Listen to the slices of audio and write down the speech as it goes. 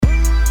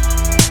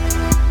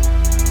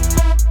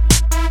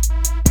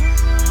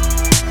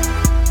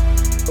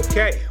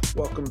Okay,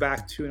 welcome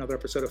back to another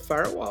episode of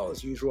Firewall.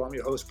 As usual, I'm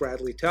your host,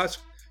 Bradley Tusk.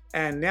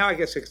 And now I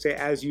guess I could say,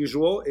 as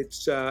usual,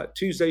 it's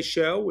Tuesday's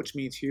show, which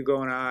means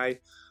Hugo and I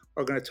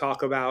are going to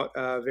talk about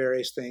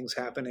various things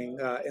happening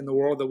in the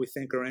world that we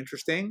think are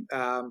interesting.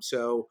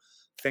 So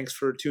thanks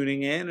for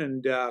tuning in.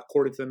 And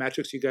according to the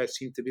metrics, you guys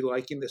seem to be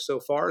liking this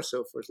so far.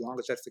 So for as long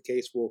as that's the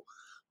case,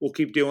 we'll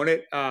keep doing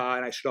it.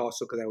 And I should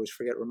also, because I always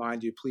forget,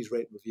 remind you, please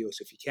rate and review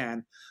us if you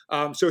can.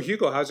 So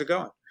Hugo, how's it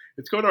going?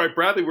 It's going all right.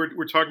 Bradley,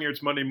 we're talking here.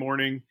 It's Monday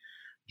morning,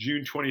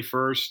 June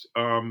 21st.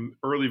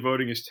 Early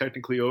voting is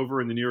technically over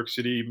in the New York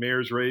City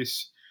mayor's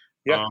race.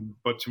 Yeah.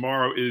 But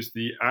tomorrow is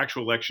the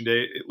actual election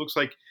day. It looks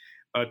like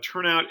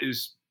turnout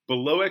is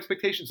below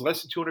expectations,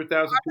 less than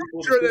 200,000 people.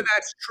 I'm sure that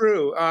that's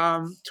true.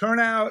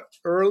 Turnout,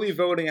 early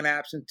voting and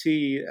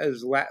absentee,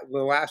 as the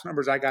last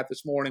numbers I got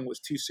this morning was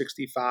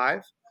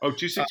 265. Oh,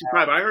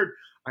 265.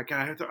 I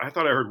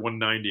thought I heard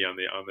 190 on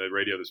the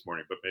radio this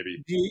morning, but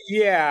maybe.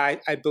 Yeah,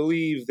 I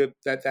believe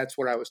that's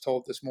what I was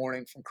told this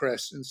morning from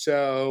Chris. And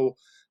so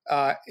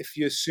if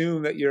you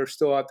assume that you're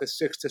still at the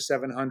 600 to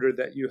 700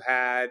 that you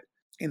had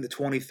in the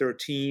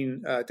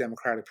 2013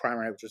 Democratic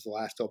primary, which was the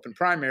last open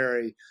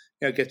primary,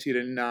 it gets you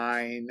to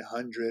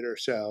 900 or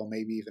so,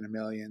 maybe even 1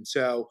 million.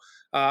 So,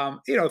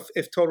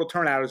 if total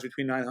turnout is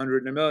between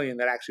 900 and 1 million,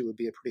 that actually would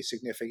be a pretty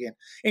significant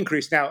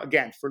increase. Now,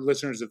 again, for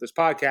listeners of this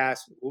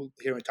podcast, we'll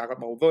hear me talk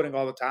about mobile voting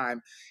all the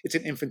time. It's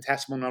an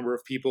infinitesimal number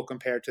of people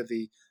compared to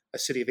a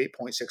city of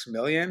 8.6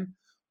 million.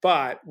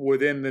 But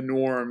within the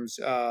norms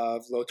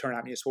of low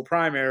turnout municipal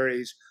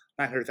primaries,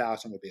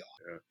 900,000 would be all.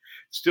 Yeah.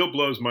 Still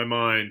blows my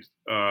mind,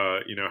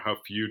 how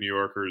few New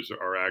Yorkers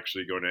are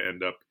actually going to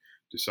end up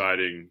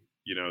deciding,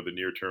 the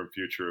near-term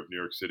future of New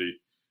York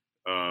City.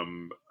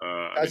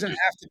 Doesn't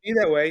have to be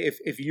that way.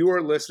 If you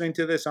are listening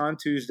to this on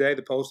Tuesday,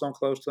 the polls don't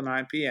close till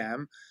 9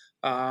 p.m.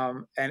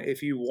 And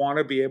if you want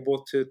to be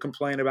able to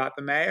complain about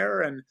the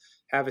mayor and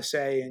have a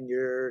say in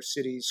your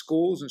city's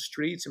schools and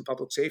streets and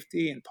public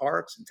safety and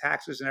parks and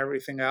taxes and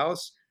everything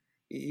else,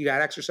 you got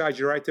to exercise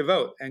your right to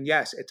vote. And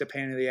yes, it's a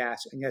pain in the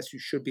ass. And yes, you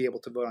should be able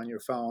to vote on your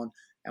phone.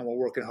 And we're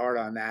working hard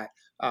on that.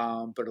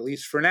 But at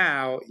least for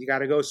now, you got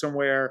to go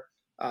somewhere.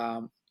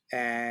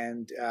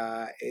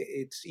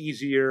 It's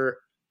easier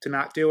to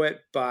not do it.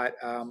 But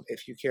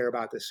if you care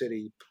about the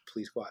city,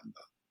 please go out and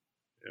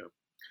vote. Yeah.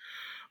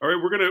 All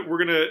right, we're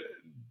gonna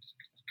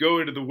go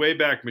into the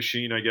Wayback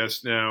Machine, I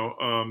guess now,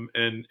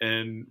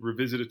 and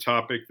revisit a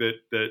topic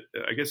that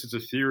I guess it's a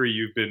theory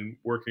you've been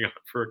working on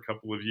for a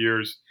couple of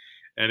years,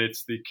 and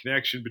it's the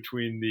connection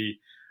between the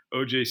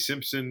O.J.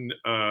 Simpson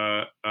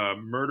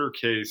murder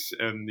case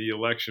and the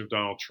election of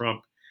Donald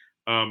Trump.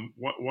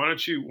 Why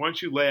don't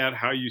you lay out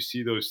how you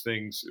see those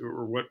things,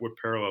 or what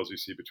parallels you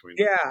see between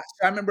them? Yeah,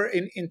 I remember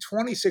in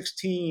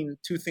 2016,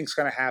 two things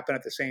kind of happened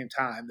at the same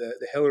time: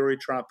 the Hillary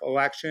Trump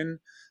election,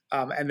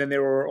 and then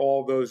there were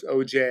all those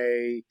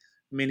OJ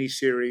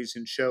miniseries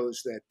and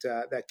shows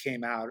that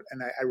came out,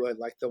 and I really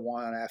liked the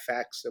one on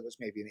FX that was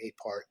maybe an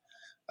 8-part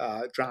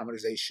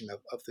dramatization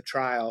of the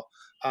trial,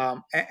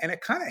 and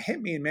it kind of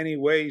hit me in many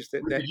ways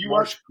that. Did you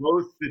watch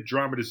both the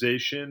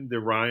dramatization, the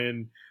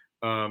Ryan?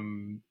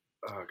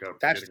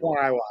 That's the one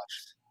I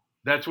watched.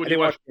 That's what you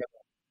watched.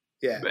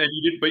 Yeah, and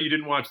you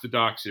didn't watch the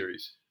doc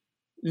series.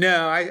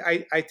 No,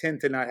 I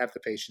tend to not have the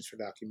patience for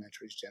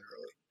documentaries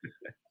generally.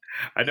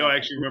 I know. I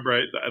actually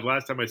remember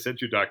last time I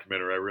sent you a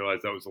documentary, I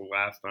realized that was the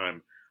last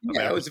time.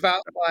 Yeah, it was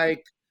about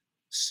like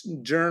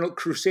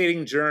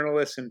crusading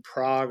journalists in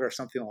Prague or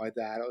something like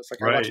that. I was like,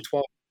 right. I watched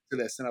 12 of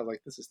this, and I was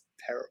like, this is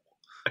terrible.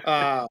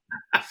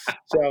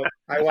 So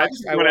I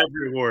watched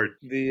every award.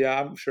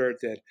 I'm sure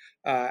it did.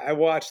 I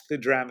watched the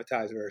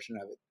dramatized version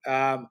of it.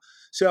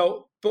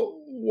 But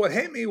what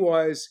hit me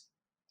was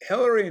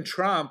Hillary and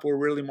Trump were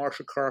really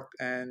Marcia Clark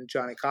and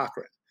Johnnie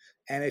Cochran.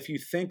 And if you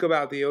think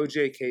about the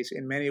OJ case,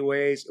 in many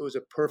ways, it was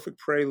a perfect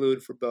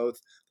prelude for both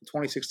the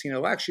 2016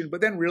 election,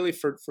 but then really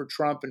for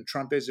Trump and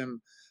Trumpism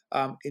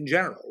in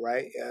general,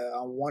 right?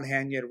 On one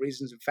hand, you had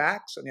reasons and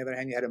facts. On the other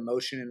hand, you had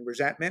emotion and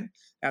resentment.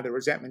 Now, the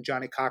resentment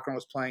Johnnie Cochran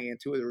was playing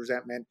into was the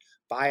resentment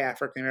by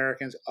African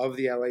Americans of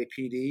the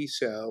LAPD,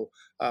 so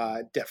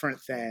different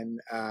than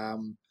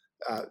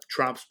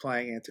Trump's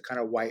playing into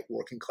kind of white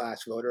working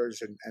class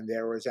voters and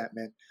their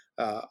resentment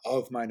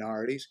of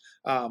minorities.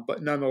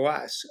 But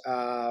nonetheless,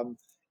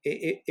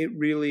 it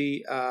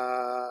really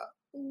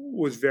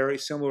was very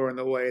similar in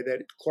the way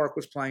that Clark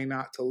was playing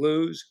not to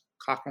lose,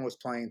 Cochran was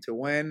playing to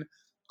win.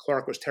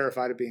 Clark was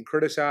terrified of being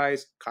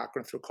criticized.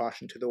 Cochran threw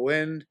caution to the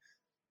wind.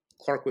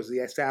 Clark was the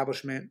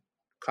establishment.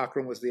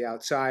 Cochran was the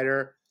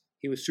outsider.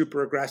 He was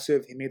super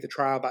aggressive. He made the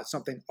trial about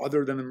something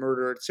other than the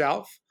murder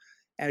itself.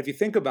 And if you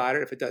think about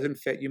it, if it doesn't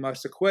fit, you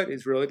must acquit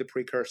is really the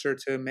precursor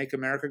to Make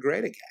America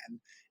Great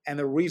Again. And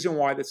the reason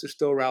why this is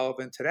still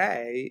relevant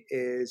today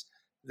is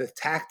the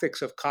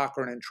tactics of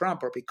Cochran and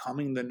Trump are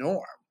becoming the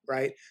norm,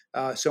 right?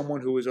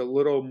 Someone who is a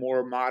little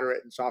more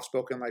moderate and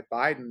soft-spoken like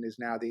Biden is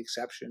now the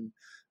exception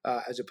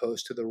as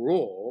opposed to the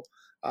rule.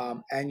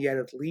 And yet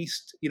at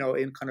least,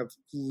 in kind of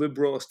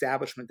liberal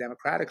establishment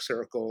Democratic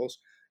circles,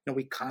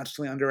 we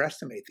constantly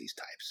underestimate these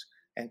types.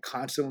 and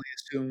constantly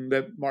assume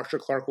that Marcia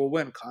Clark will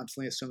win,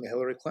 constantly assume that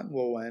Hillary Clinton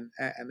will win,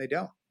 and they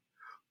don't.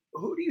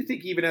 Who do you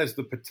think even has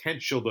the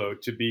potential though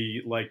to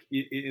be like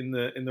in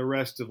the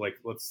rest of like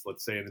let's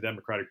say in the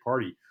Democratic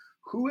Party?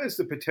 Who has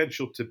the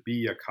potential to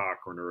be a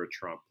Cochran or a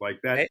Trump like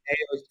that?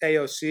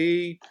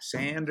 AOC,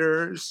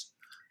 Sanders,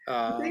 you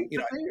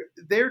know,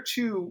 But they're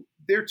too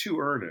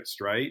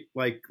earnest, right?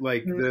 Like I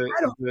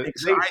don't the think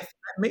so.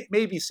 they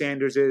Maybe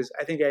Sanders is.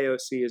 I think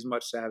AOC is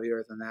much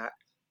savvier than that.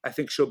 I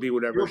think she'll be you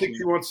whatever don't think she.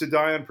 she wants to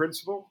die on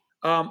principle?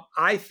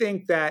 I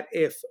think that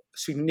if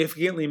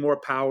significantly more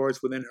power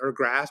is within her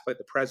grasp, like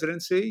the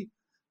presidency,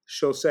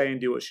 she'll say and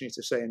do what she needs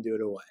to say and do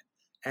to win.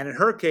 And in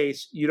her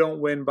case, you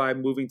don't win by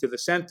moving to the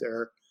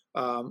center.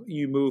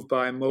 You move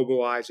by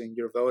mobilizing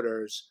your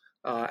voters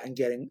and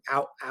getting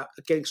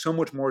so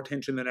much more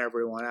attention than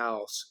everyone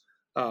else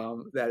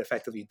that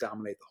effectively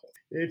dominate the whole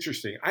thing.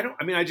 Interesting. I don't.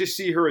 I mean, I just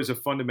see her as a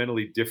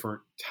fundamentally different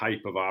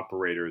type of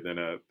operator than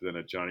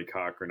a Johnny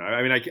Cochran.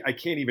 I mean, I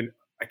can't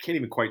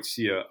even quite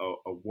see a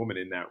woman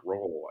in that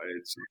role.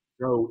 It's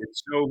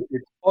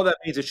All that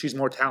means is she's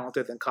more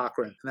talented than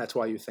Cochran, and that's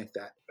why you think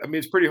that. I mean,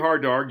 it's pretty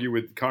hard to argue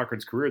with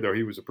Cochran's career, though.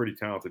 He was a pretty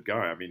talented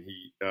guy. I mean,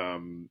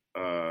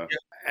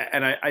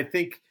 and I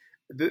think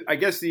I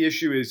guess the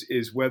issue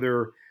is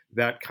whether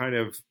that kind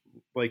of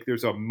like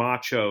there's a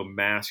macho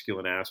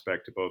masculine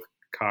aspect to both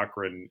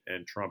Cochran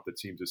and Trump that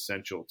seems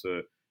essential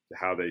to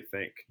how they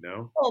think.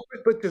 No. Oh,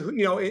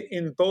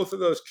 in both of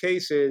those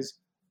cases,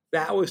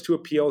 that was to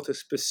appeal to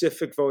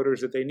specific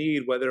voters that they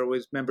need, whether it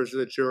was members of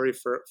the jury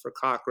for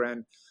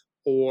Cochran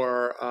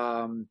or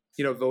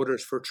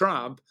voters for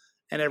Trump.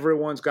 And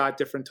everyone's got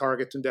different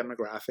targets and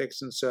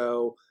demographics, and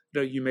so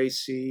you may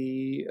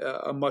see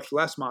a much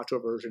less macho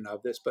version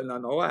of this, but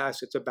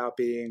nonetheless, it's about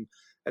being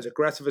as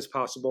aggressive as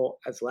possible,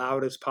 as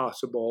loud as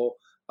possible,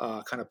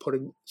 kind of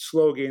putting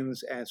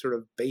slogans and sort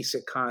of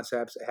basic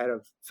concepts ahead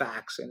of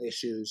facts and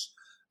issues,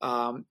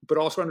 but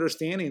also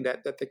understanding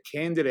that the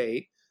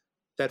candidate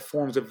that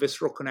forms a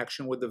visceral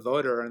connection with the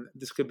voter, and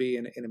this could be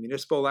in a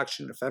municipal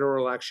election, a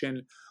federal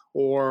election,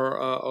 or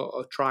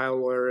a trial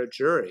or a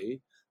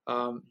jury,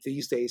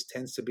 these days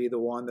tends to be the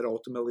one that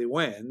ultimately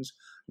wins,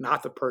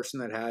 not the person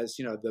that has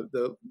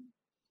the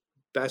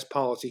best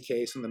policy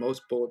case and the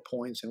most bullet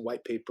points and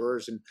white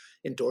papers and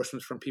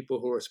endorsements from people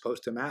who are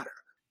supposed to matter.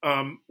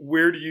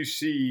 Where do you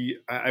see?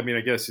 I mean,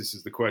 I guess this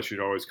is the question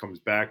it always comes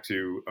back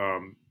to.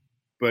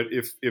 But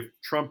if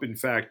Trump, in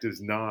fact,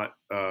 does not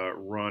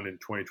run in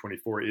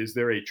 2024, is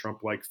there a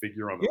Trump-like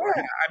figure on the right?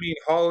 Yeah, I mean,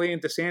 Hawley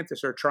and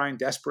DeSantis are trying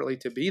desperately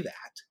to be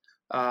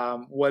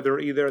that. Whether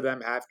either of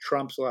them have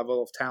Trump's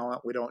level of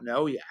talent, we don't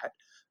know yet.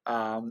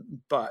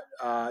 But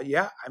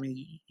yeah, I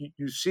mean,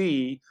 you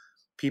see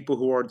people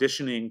who are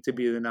auditioning to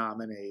be the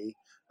nominee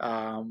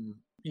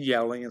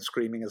yelling and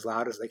screaming as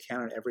loud as they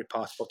can on every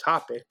possible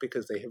topic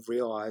because they have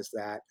realized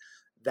that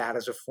that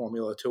is a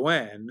formula to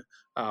win,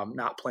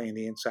 not playing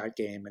the inside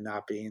game and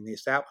not being in the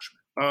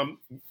establishment.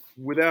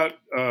 Without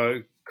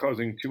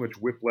causing too much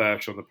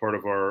whiplash on the part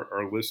of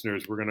our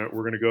listeners, we're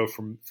gonna go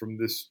from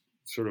this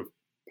sort of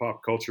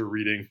pop culture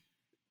reading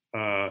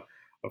of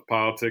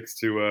politics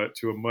to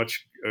a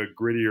much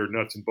grittier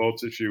nuts and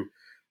bolts issue,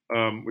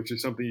 which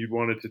is something you'd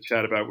wanted to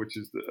chat about, which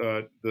is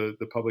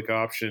the public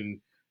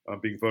option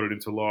being voted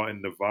into law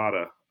in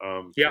Nevada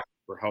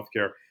for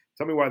healthcare.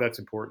 Tell me why that's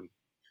important.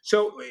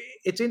 So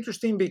it's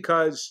interesting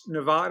because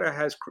Nevada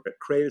has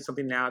created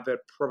something now that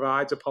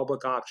provides a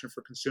public option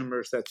for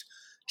consumers that's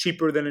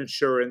cheaper than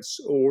insurance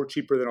or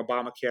cheaper than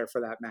Obamacare for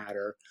that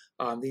matter.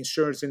 The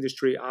insurance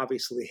industry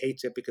obviously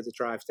hates it because it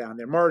drives down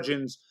their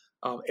margins.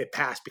 It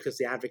passed because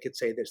the advocates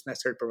say that it's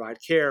necessary to provide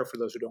care for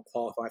those who don't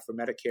qualify for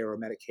Medicare or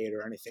Medicaid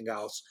or anything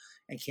else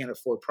and can't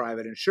afford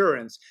private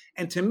insurance.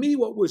 And to me,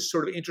 what was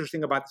sort of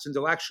interesting about this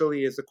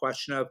intellectually is the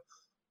question of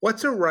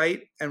what's a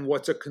right and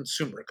what's a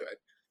consumer good?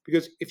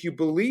 Because if you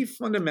believe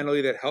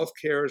fundamentally that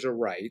healthcare is a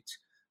right,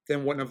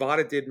 then what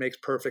Nevada did makes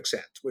perfect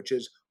sense, which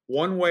is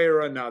one way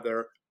or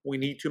another, we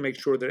need to make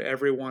sure that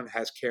everyone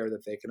has care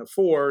that they can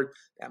afford.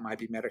 That might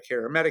be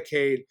Medicare or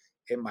Medicaid.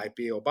 It might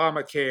be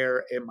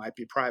Obamacare. It might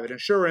be private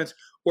insurance,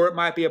 or it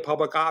might be a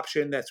public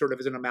option that sort of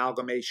is an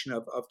amalgamation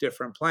of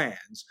different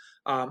plans.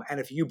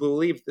 And if you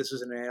believe this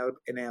is an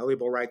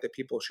inalienable right that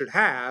people should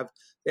have,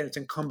 then it's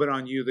incumbent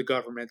on you, the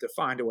government, to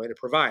find a way to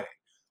provide it.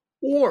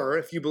 Or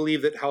if you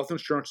believe that health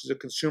insurance is a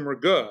consumer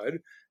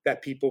good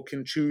that people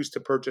can choose to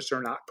purchase or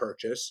not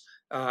purchase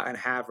and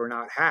have or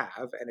not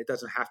have, and it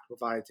doesn't have to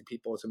provide it to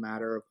people as a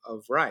matter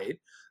of right,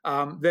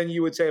 then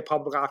you would say a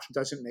public option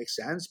doesn't make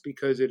sense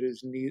because it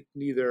is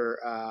neither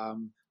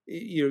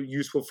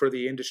useful for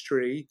the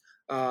industry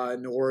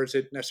nor is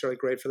it necessarily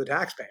great for the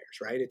taxpayers,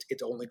 right?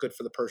 It's only good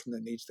for the person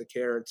that needs the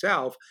care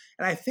itself.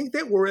 And I think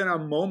that we're in a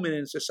moment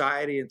in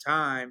society and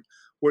time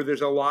where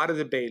there's a lot of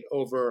debate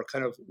over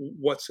kind of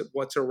what's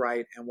a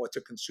right and what's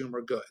a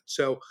consumer good.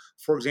 So,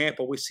 for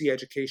example, we see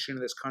education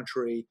in this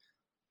country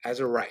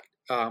as a right.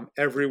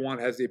 Everyone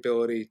has the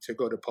ability to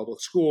go to public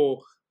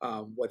school.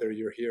 whether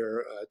you're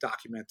here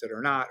documented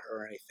or not,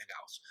 or anything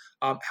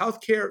else.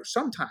 Healthcare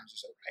sometimes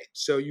is a right.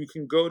 So you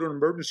can go to an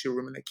emergency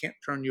room and they can't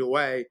turn you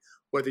away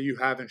whether you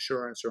have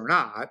insurance or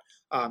not.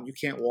 You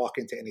can't walk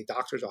into any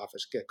doctor's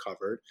office, get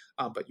covered,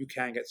 but you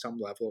can get some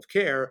level of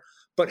care.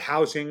 But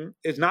housing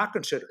is not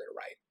considered a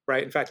right,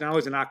 right? In fact, not only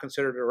is it not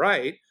considered a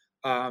right,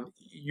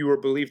 you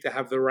are believed to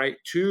have the right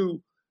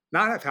to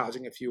not have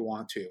housing if you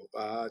want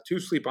to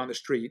sleep on the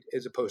street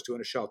as opposed to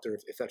in a shelter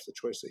if that's the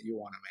choice that you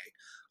want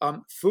to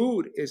make.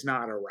 Food is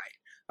not a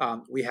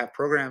right. We have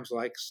programs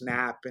like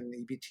SNAP and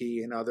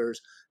EBT and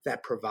others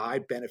that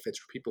provide benefits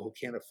for people who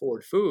can't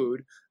afford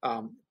food.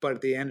 But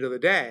at the end of the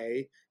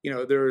day,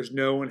 there is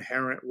no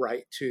inherent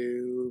right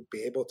to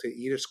be able to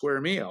eat a square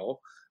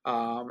meal.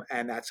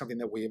 And that's something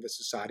that we as a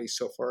society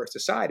so far has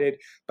decided.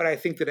 But I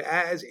think that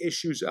as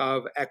issues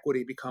of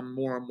equity become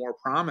more and more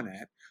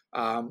prominent,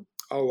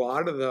 a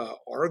lot of the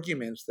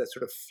arguments that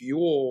sort of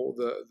fuel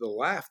the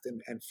left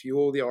and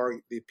fuel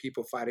the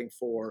people fighting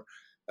for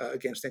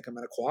against income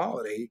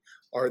inequality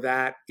are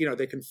that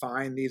they can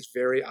find these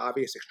very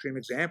obvious extreme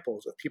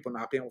examples of people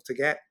not being able to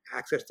get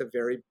access to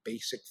very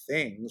basic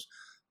things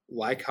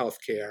like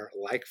healthcare,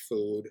 like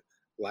food,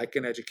 like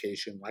an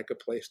education, like a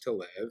place to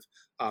live.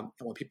 And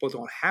when people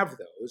don't have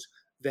those,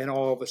 then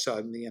all of a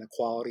sudden the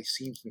inequality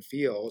seems and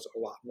feels a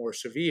lot more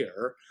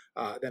severe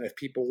than if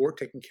people were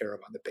taken care of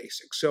on the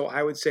basics. So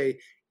I would say,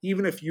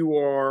 even if you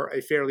are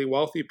a fairly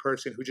wealthy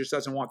person who just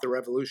doesn't want the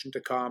revolution to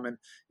come and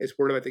is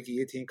worried about the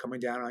guillotine coming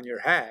down on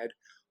your head,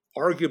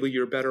 arguably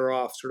you're better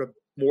off sort of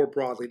more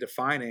broadly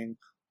defining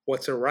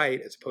what's a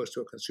right as opposed to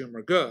a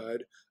consumer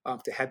good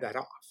to head that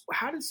off.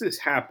 How does this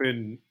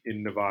happen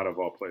in Nevada, of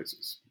all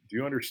places? Do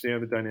you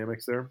understand the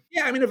dynamics there?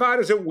 Yeah, I mean,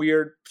 Nevada's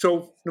weird.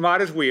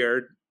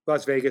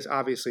 Las Vegas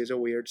obviously is a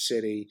weird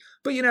city,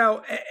 but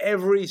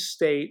every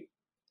state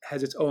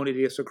has its own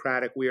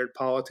idiosyncratic weird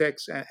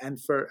politics, and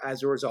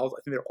as a result, I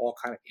think they're all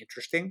kind of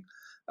interesting.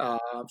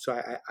 So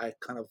I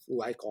kind of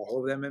like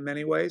all of them in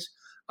many ways.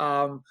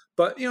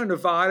 But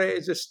Nevada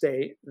is a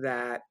state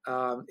that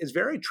is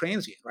very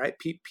transient, right?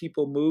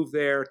 People move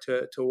there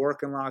to work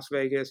in Las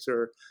Vegas,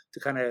 or to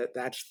kind of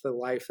that's the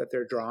life that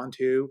they're drawn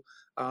to.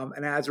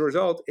 And as a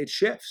result, it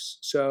shifts.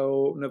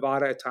 So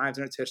Nevada, at times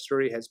in its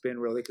history, has been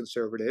really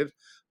conservative,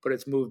 but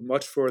it's moved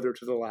much further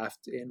to the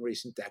left in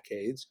recent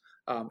decades.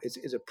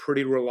 It's a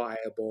pretty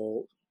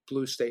reliable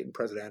blue state in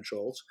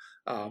presidentials.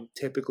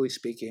 Typically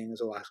speaking,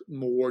 there's a lot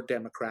more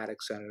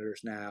Democratic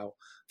senators now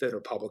than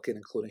Republican,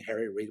 including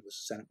Harry Reid was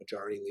the Senate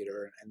Majority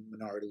Leader and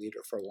Minority Leader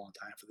for a long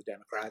time for the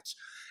Democrats.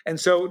 And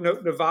so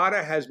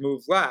Nevada has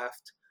moved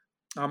left,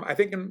 I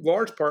think in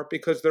large part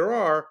because there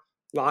are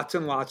lots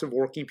and lots of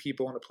working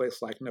people in a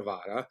place like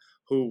Nevada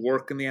who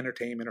work in the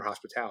entertainment or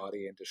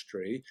hospitality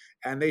industry,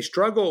 and they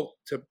struggle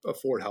to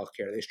afford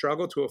healthcare. They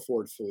struggle to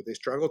afford food. They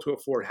struggle to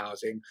afford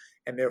housing.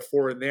 And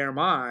therefore, in their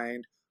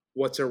mind,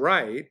 what's a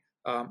right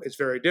is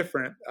very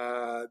different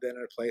than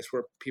in a place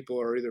where people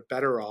are either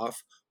better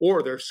off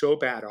or they're so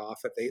bad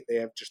off that they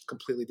have just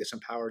completely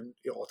disempowered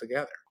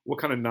altogether. What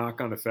kind of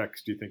knock-on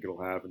effects do you think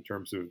it'll have in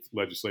terms of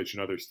legislation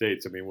in other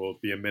states? I mean, will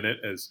it be a minute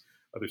as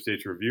other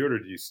states review it, or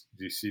do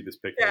you see this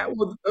picking up? Yeah,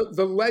 well,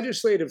 the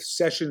legislative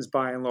sessions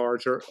by and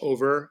large are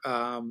over.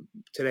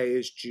 Today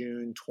is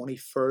June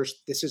 21st.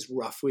 This is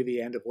roughly the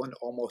end of when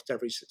almost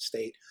every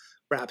state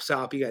wraps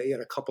up. You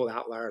got a couple of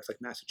outliers like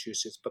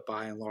Massachusetts, but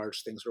by and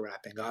large, things are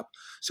wrapping up.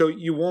 So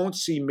you won't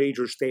see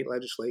major state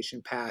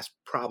legislation pass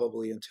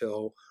probably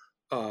until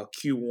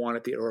Q1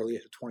 at the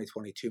earliest of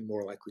 2022,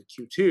 more likely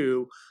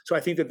Q2. So I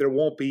think that there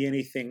won't be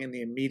anything in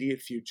the immediate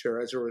future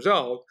as a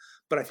result.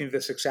 But I think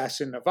the success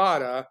in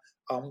Nevada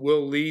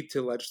will lead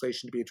to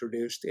legislation to be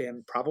introduced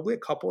in probably a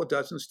couple of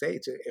dozen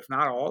states, if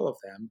not all of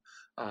them,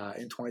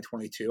 in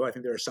 2022. I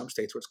think there are some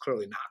states where it's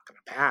clearly not going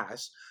to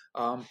pass,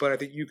 but I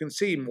think you can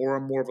see more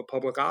and more of a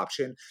public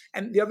option.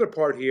 And the other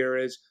part here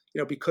is,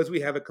 because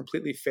we have a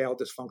completely failed,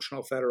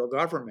 dysfunctional federal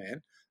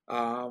government,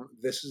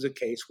 this is a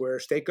case where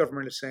state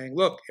government is saying,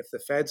 look, if the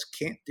feds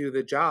can't do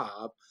the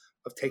job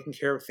of taking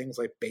care of things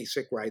like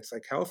basic rights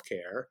like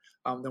healthcare,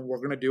 then we're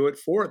going to do it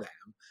for them.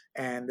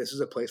 And this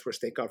is a place where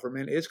state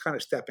government is kind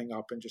of stepping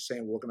up and just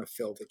saying, we're going to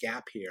fill the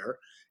gap here.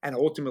 And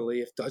ultimately,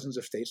 if dozens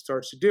of states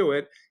starts to do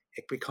it,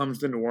 it becomes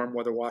the norm,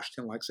 whether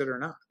Washington likes it or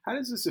not. How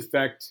does this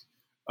affect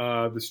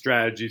the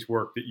strategies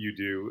work that you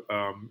do?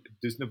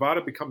 Does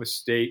Nevada become a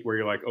state where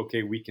you're like,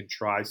 okay, we can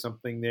try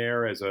something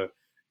there as a,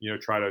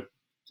 try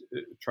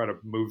to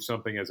move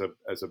something as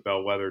a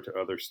bellwether to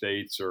other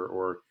states,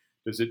 or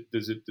does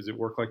it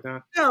work like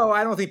that? No,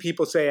 I don't think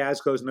people say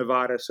as goes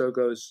Nevada, so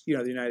goes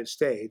the United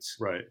States.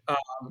 Right.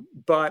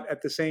 But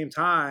at the same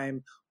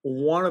time,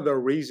 one of the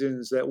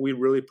reasons that we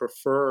really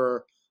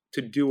prefer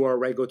to do our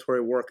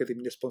regulatory work at the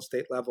municipal and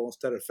state level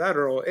instead of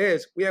federal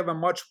is we have a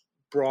much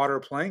broader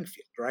playing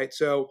field, right?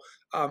 So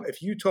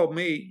if you told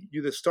me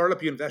the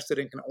startup you invested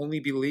in can only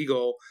be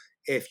legal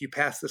if you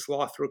pass this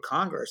law through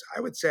Congress,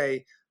 I would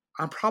say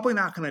I'm probably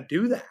not going to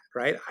do that,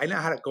 right? I know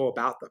how to go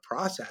about the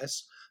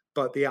process.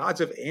 But the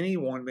odds of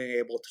anyone being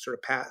able to sort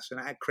of pass and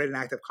create an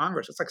act of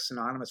Congress, it's like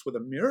synonymous with a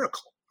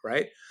miracle,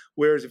 right?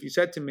 Whereas if you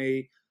said to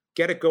me,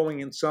 get it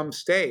going in some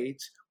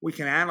states, we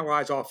can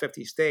analyze all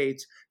 50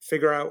 states,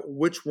 figure out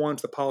which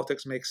ones the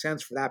politics make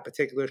sense for that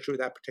particular issue,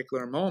 that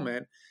particular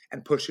moment,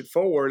 and push it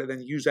forward, and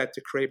then use that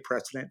to create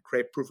precedent,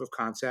 create proof of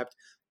concept,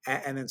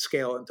 and then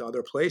scale into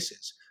other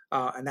places.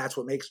 And that's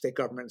what makes state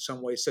government in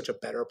some ways such a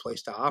better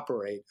place to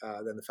operate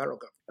than the federal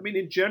government. I mean,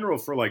 in general,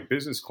 for like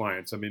business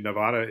clients, I mean,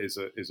 Nevada is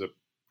a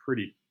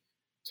pretty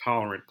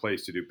tolerant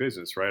place to do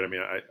business, right? I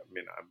mean,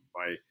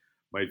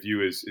 my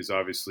view is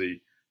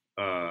obviously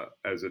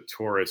as a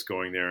tourist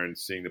going there and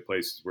seeing the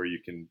places where you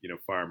can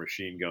fire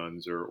machine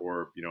guns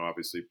or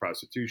obviously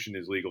prostitution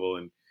is legal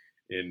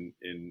in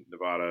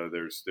Nevada.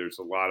 There's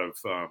a lot of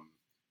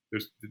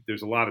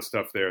there's a lot of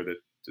stuff there that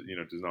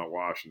does not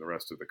wash in the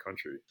rest of the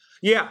country.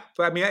 Yeah,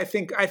 but I mean, I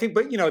think,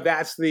 but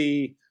that's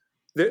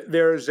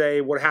there's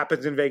what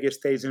happens in Vegas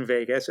stays in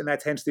Vegas, and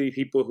that tends to be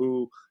people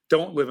who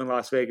don't live in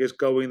Las Vegas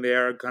going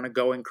there, kind of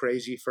going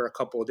crazy for a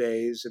couple of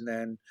days, and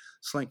then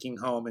slinking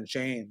home in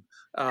shame.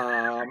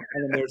 And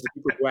then there's the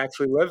people who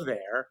actually live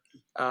there,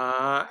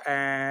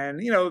 and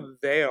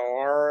they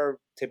are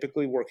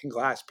typically working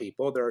class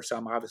people. There are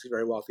some obviously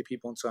very wealthy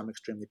people and some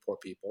extremely poor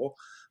people,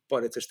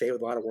 but it's a state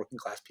with a lot of working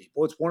class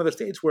people. It's one of the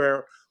states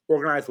where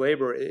organized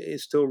labor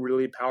is still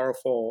really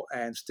powerful,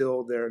 and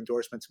still their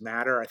endorsements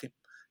matter. I think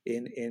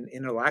in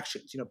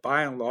elections,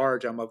 by and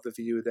large, I'm of the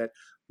view that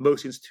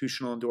most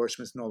institutional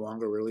endorsements no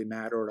longer really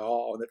matter at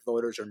all, and that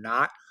voters are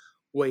not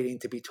waiting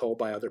to be told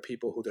by other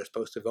people who they're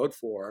supposed to vote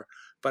for.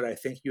 But I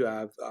think you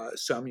have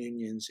some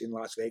unions in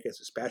Las Vegas,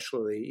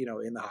 especially,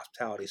 in the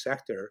hospitality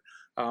sector,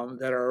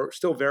 that are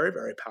still very,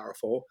 very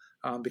powerful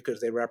because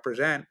they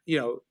represent,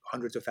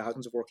 hundreds of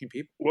thousands of working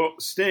people. Well,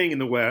 staying in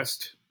the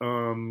West,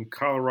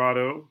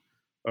 Colorado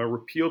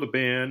repealed a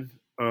ban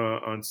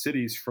on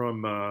cities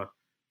from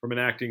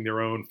enacting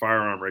their own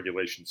firearm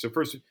regulations. So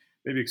first,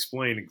 maybe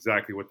explain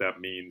exactly what that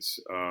means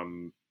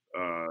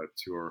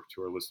to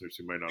our listeners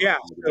who might not. Yeah,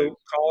 so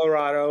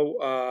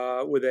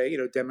Colorado, with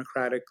a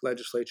Democratic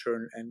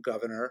legislature and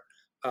governor,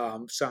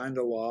 signed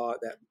a law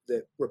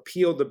that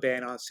repealed the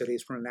ban on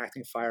cities from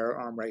enacting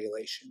firearm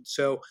regulations.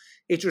 So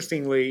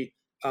interestingly,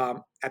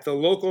 at the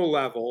local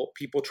level,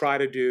 people try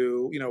to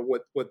do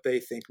what they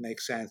think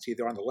makes sense,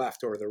 either on the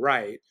left or the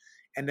right.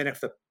 And then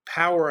if the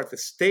power at the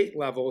state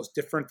level is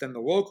different than the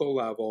local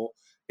level,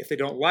 if they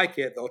don't like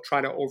it, they'll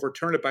try to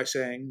overturn it by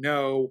saying,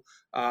 no,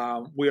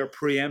 we are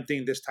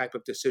preempting this type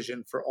of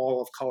decision for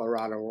all of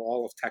Colorado or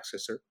all of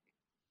Texas or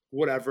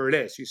whatever it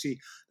is. You see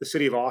the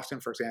city of Austin,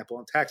 for example,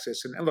 in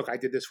Texas. And look, I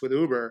did this with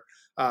Uber.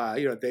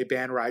 They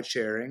banned ride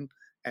sharing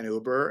and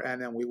Uber,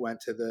 and then we went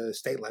to the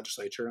state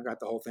legislature and got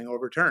the whole thing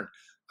overturned.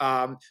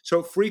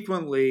 So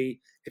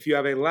frequently, if you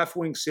have a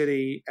left-wing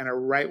city and a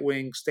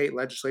right-wing state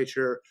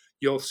legislature,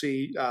 you'll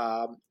see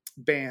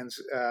bans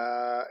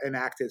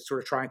enacted sort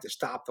of trying to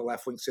stop the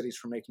left-wing cities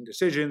from making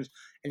decisions,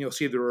 and you'll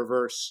see the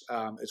reverse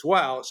as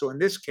well. So in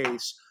this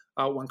case,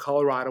 when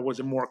Colorado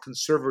was a more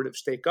conservative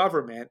state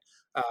government,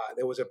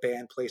 there was a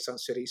ban placed on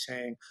cities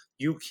saying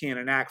you can't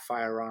enact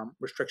firearm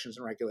restrictions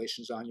and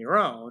regulations on your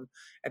own.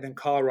 And then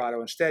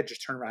Colorado instead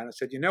just turned around and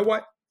said, you know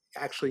what?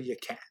 Actually, you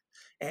can.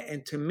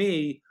 And to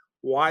me,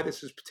 why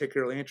this is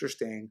particularly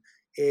interesting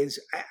is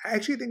I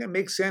actually think it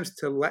makes sense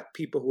to let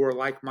people who are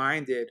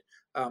like-minded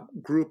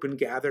group and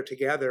gather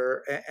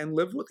together and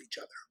live with each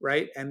other,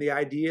 right? And the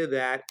idea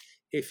that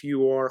if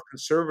you are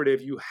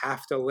conservative, you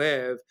have to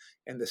live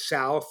in the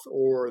South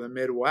or the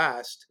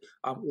Midwest,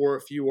 or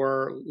if you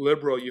are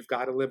liberal, you've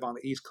got to live on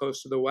the East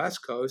Coast or the West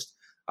Coast,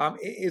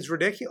 is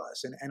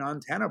ridiculous and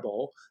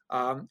untenable.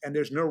 And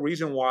there's no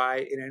reason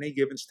why in any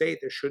given state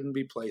there shouldn't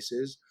be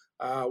places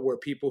where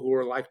people who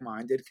are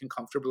like-minded can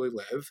comfortably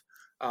live.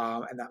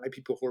 And that might be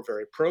people who are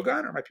very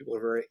pro-gun or might be people who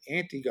are very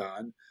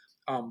anti-gun.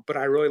 But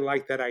I really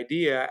like that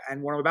idea.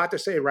 And what I'm about to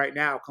say right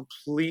now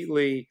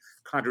completely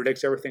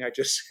contradicts everything I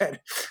just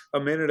said a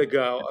minute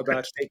ago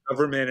about state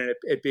government and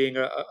it being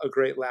a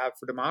great lab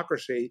for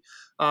democracy.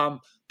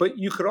 But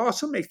you could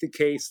also make the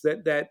case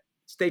that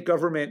state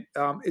government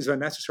is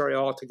unnecessary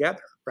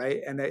altogether, right?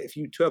 And that if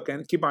you took,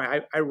 and keep in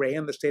mind, I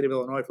ran the state of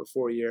Illinois for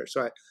 4 years,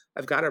 so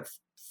I've got a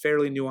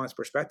fairly nuanced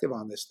perspective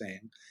on this thing.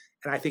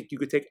 And I think you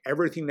could take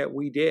everything that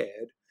we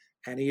did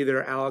and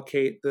either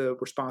allocate the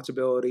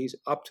responsibilities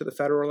up to the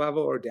federal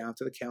level or down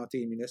to the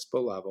county and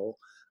municipal level,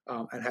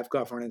 and have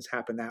governance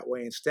happen that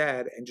way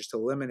instead, and just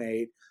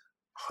eliminate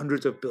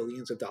hundreds of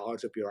billions of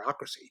dollars of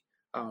bureaucracy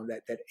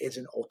that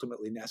isn't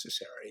ultimately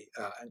necessary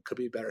and could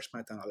be better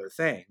spent on other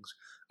things.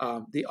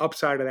 The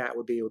upside of that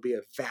would be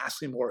a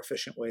vastly more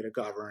efficient way to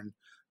govern.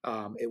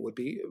 It would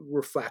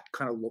reflect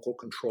kind of local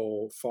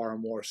control far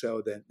more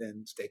so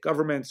than state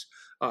governments.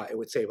 It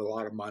would save a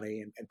lot of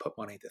money and put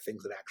money into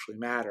things that actually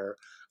matter.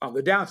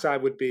 The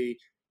downside would be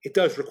it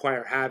does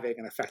require having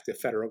an effective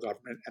federal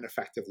government and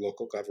effective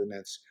local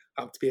governments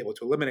to be able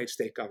to eliminate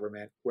state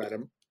government. We're at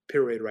a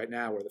period right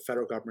now where the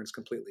federal government is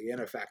completely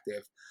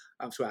ineffective.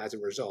 So as a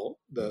result,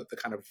 the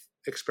kind of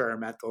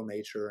experimental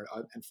nature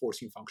and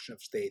enforcing function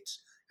of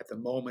states at the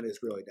moment is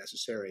really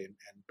necessary and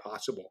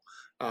possible.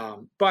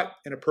 But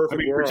in a I perfect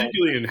mean, world,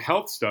 particularly in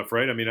health stuff,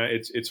 right? I mean,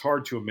 it's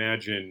hard to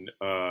imagine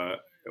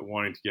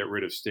wanting to get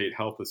rid of state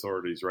health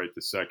authorities right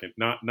this second.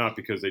 Not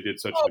because they did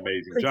such an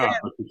amazing job,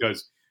 but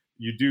because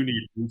you do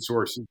need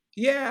resources.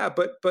 yeah,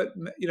 but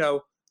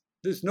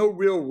there's no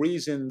real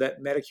reason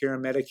that Medicare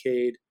and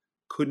Medicaid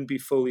couldn't be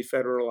fully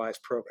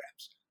federalized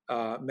programs.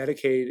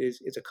 Medicaid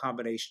is a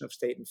combination of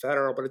state and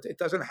federal, but it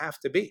doesn't have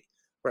to be,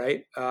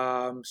 right?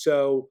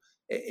 So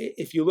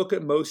if you look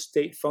at most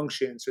state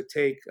functions, so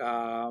take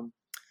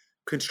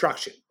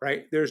construction,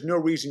 right? There's no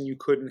reason you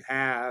couldn't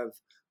have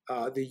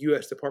the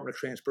U.S. Department of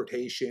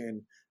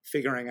Transportation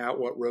figuring out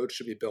what roads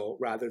should be built,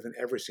 rather than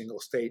every single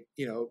state,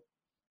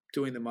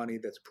 doing the money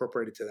that's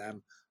appropriated to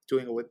them,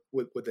 doing it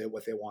with what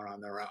they want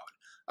on their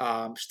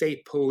own.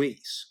 State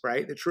police,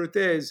 right? The truth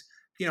is,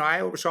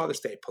 I oversaw the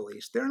state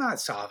police. They're not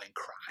solving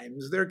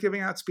crimes. They're giving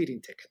out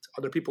speeding tickets.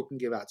 Other people can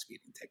give out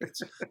speeding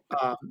tickets.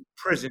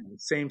 Prison,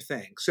 same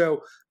thing.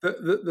 So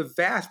the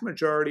vast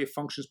majority of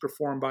functions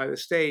performed by the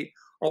state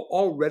are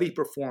already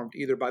performed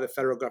either by the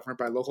federal government,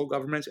 by local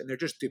governments, and they're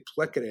just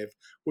duplicative,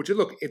 which,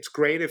 look, it's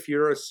great if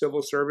you're a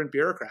civil servant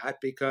bureaucrat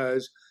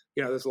because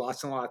there's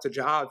lots and lots of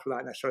jobs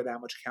without necessarily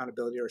that much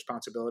accountability or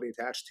responsibility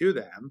attached to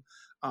them.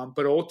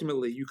 But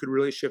ultimately, you could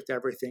really shift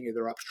everything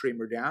either upstream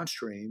or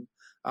downstream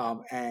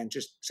and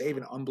just save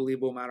an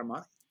unbelievable amount of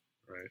money.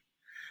 Right.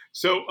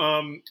 So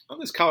on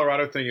this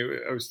Colorado thing,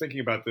 I was thinking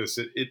about this.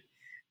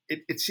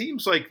 It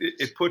seems like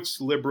it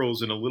puts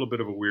liberals in a little bit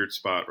of a weird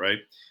spot, right?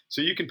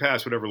 So you can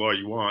pass whatever law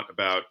you want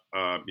about,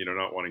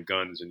 not wanting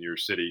guns in your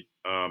city.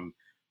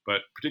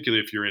 But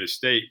particularly if you're in a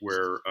state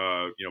where,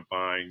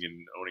 buying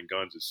and owning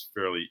guns is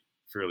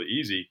fairly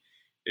easy,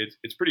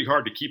 it's pretty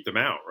hard to keep them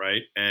out,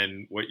 right?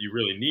 And what you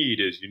really need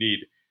is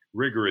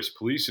rigorous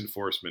police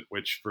enforcement,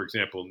 which, for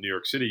example, New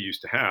York City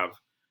used to have.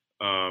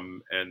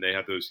 And they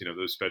had those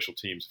special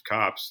teams of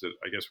cops that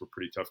I guess were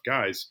pretty tough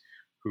guys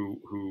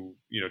who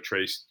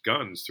traced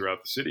guns throughout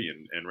the city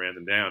and ran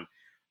them down.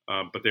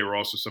 But they were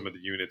also some of the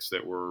units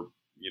that were,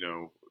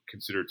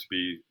 considered to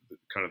be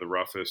kind of the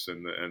roughest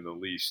and the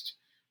least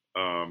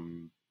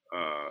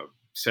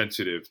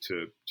sensitive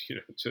to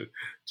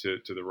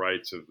the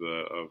rights of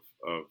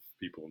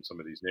people in some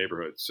of these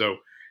neighborhoods. So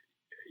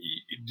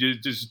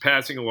just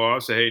passing a law,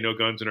 say, hey, no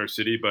guns in our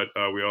city, but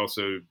we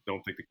also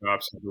don't think the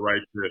cops have the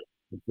right to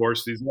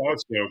enforce these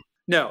laws. So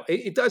no,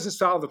 it doesn't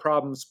solve the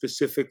problem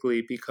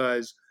specifically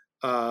because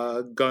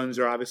guns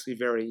are obviously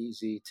very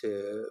easy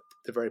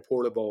they're very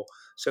portable.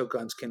 So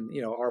guns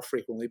are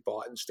frequently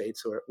bought in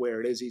states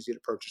where it is easy to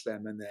purchase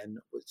them, and then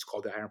what's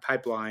called the iron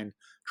pipeline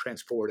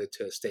transported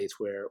to states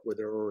where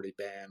they're already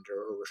banned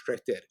or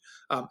restricted.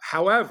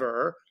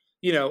 However,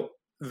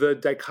 the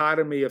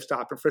dichotomy of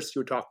stop and frisk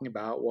you were talking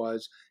about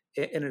was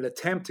in an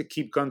attempt to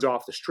keep guns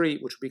off the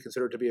street, which would be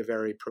considered to be a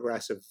very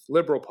progressive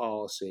liberal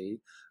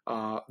policy.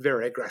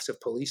 Very aggressive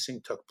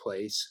policing took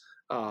place,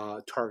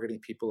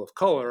 targeting people of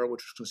color,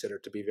 which was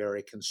considered to be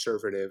very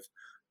conservative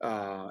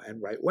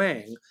and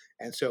right-wing.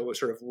 And so it was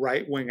sort of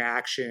right-wing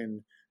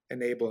action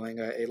enabling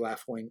a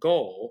left-wing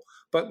goal.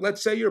 But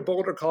let's say you're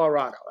Boulder,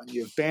 Colorado, and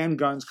you've banned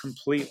guns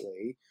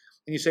completely,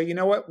 and you say, you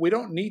know what, we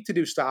don't need to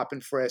do stop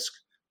and frisk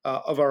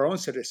of our own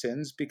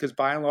citizens because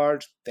by and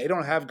large, they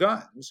don't have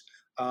guns.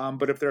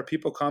 But if there are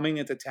people coming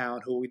into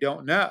town who we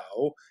don't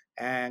know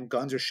and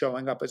guns are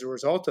showing up as a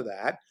result of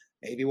that,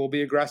 maybe we'll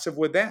be aggressive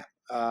with them.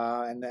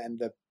 And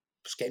the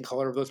skin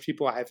color of those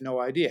people, I have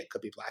no idea. It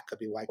could be black, could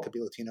be white, could be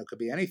Latino, could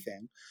be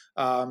anything.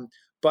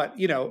 But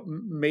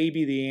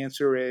maybe the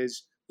answer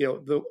is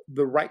the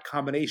right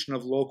combination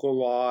of local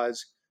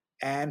laws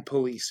and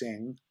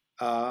policing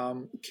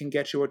can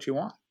get you what you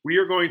want. We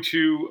are going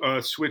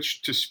to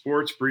switch to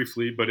sports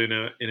briefly, but in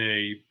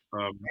a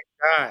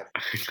God.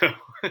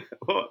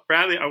 Well,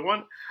 Bradley,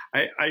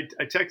 I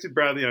texted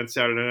Bradley on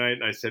Saturday night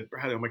and I said,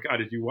 Bradley, oh my God,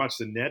 did you watch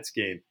the Nets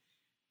game?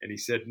 And he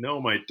said,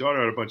 no, my daughter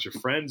had a bunch of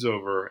friends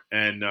over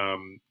and,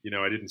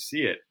 I didn't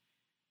see it.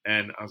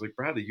 And I was like,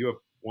 Bradley, you have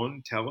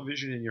one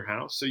television in your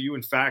house? So you,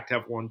 in fact,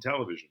 have one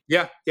television?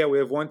 Yeah, we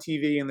have one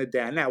TV in the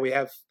den. Now we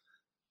have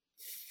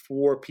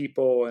 4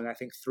 people and I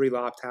think 3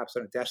 laptops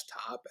on a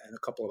desktop and a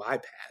couple of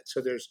iPads.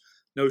 So there's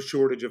no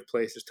shortage of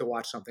places to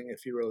watch something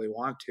if you really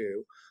want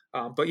to.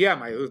 But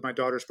yeah, it was my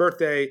daughter's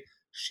birthday.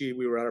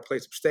 We were at our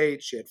place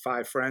upstate. She had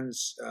 5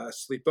 friends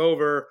sleep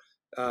over.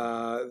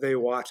 They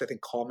watched, I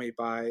think, Call Me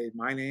by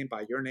My Name,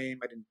 by Your Name.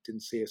 I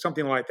didn't see it,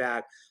 something like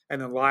that.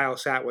 And then Lyle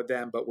sat with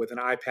them, but with an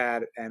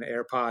iPad and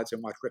AirPods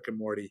and watched Rick and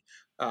Morty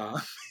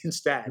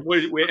instead.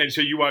 Wait, and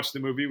so you watched the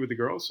movie with the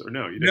girls, or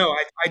no? You didn't? No,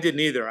 I didn't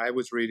either. I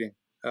was reading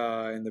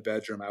in the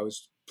bedroom. I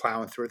was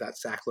plowing through that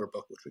Sackler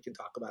book, which we can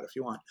talk about if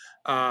you want.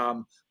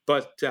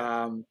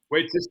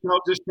 Wait, just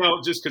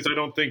because I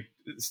don't think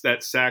that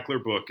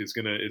Sackler book is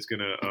gonna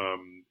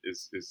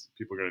is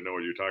people are going to know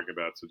what you're talking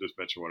about. So just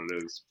mention what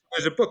it is.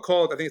 There's a book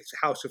called, I think it's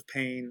House of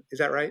Pain. Is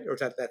that right? Or is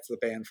that's the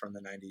band from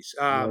the 90s?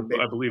 No,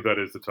 I believe that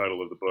is the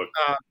title of the book.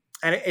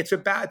 And it's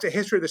a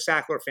history of the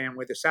Sackler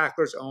family. The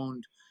Sacklers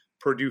owned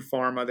Purdue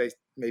Pharma. They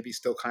maybe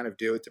still kind of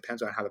do. It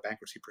depends on how the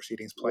bankruptcy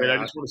proceedings play out.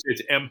 I just want to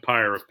say it's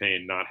Empire of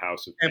Pain, not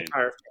House of Pain.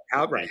 Empire of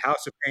Pain. Right.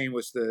 House of Pain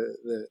was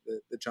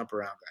the jump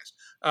around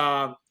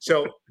guys.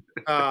 So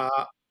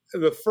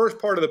the first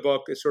part of the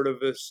book is sort of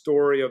the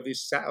story of the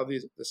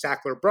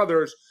Sackler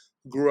brothers,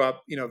 who grew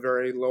up,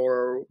 very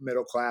lower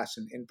middle class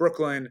in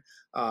Brooklyn,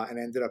 and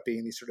ended up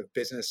being these sort of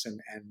business and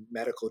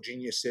medical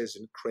geniuses,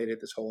 and created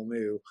this whole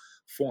new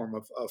form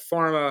of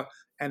pharma.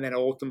 And then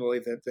ultimately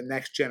the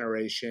next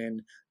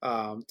generation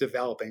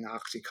developing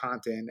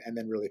OxyContin and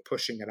then really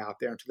pushing it out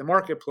there into the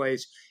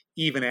marketplace,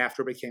 even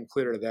after it became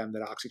clear to them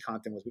that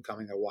OxyContin was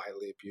becoming a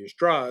widely abused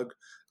drug.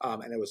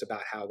 And it was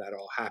about how that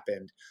all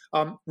happened.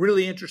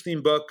 Really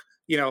interesting book.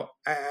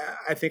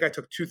 I think I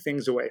took two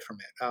things away from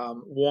it.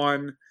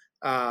 One,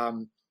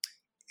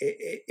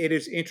 it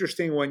is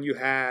interesting when you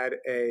had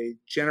a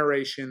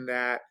generation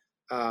that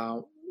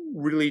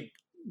really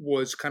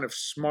was kind of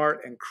smart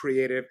and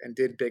creative and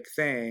did big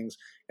things,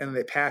 and then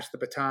they passed the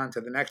baton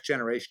to the next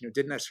generation who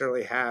didn't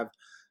necessarily have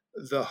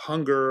the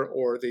hunger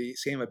or the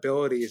same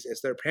abilities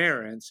as their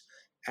parents,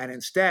 and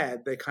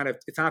instead they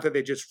it's not that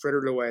they just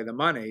frittered away the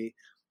money,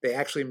 they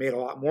actually made a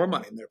lot more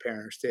money than their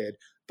parents did,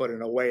 but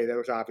in a way that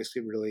was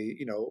obviously really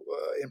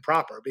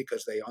improper,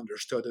 because they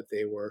understood that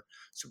they were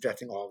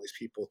subjecting all these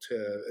people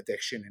to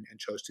addiction and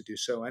chose to do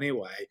so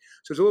anyway.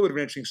 So it's a little bit of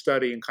an interesting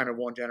study in kind of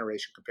one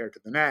generation compared to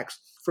the next.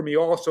 For me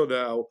also,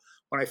 though,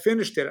 when I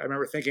finished it, I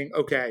remember thinking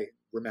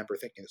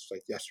this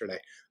like yesterday,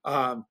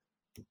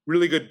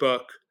 really good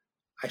book.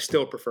 I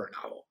still prefer a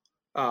novel.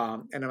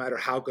 And no matter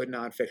how good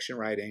nonfiction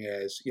writing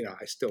is,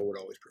 I still would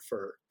always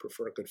prefer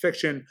good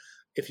fiction.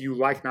 If you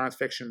like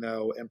nonfiction,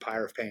 though,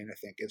 Empire of Pain, I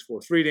think, is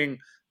worth reading.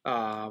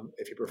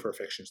 If you prefer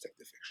fiction, stick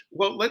to fiction.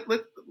 Well,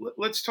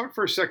 let's talk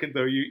for a second,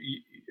 though.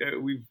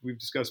 We've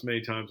discussed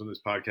many times on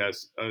this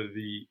podcast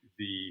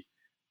the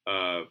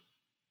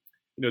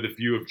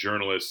view of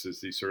journalists as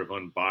these sort of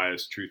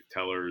unbiased truth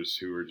tellers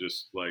who are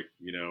just like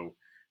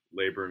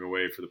laboring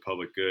away for the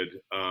public good,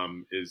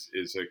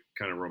 is a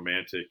kind of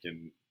romantic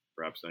and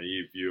perhaps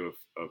naive view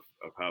of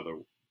how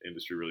the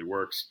industry really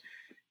works.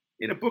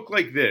 In a book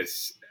like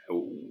this,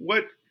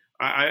 what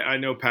I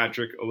know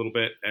Patrick a little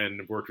bit and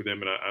have worked with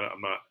him, and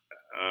I'm not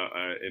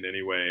in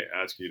any way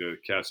asking you to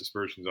cast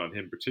aspersions on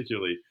him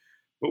particularly,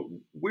 but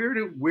where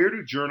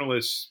do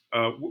journalists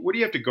what do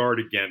you have to guard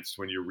against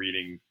when you're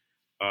reading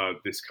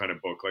this kind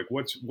of book? Like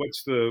what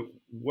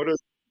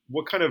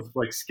kind of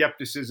like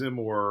skepticism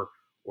or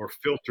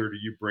filter do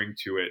you bring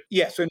to it?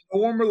 Yeah, so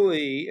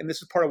normally, and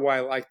this is part of why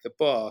I like the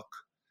book,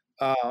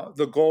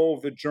 the goal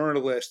of the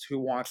journalist who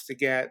wants to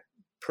get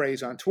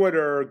praise on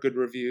Twitter, good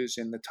reviews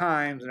in the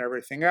Times, and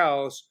everything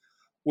else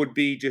would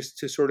be just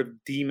to sort of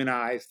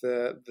demonize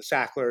the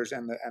Sacklers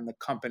and the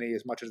company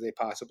as much as they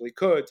possibly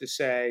could, to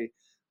say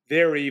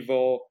they're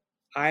evil,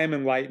 I am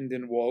enlightened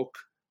and woke,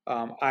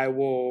 I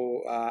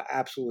will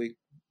absolutely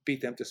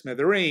beat them to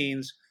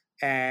smithereens,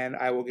 and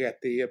I will get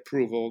the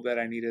approval that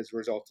I need as a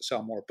result to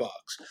sell more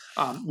books.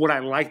 What I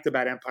liked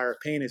about Empire of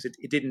Pain is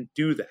it didn't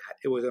do that.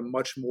 It was a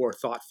much more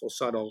thoughtful,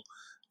 subtle,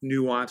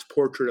 nuanced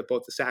portrait of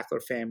both the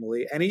Sackler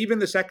family and even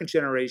the second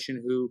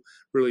generation who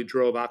really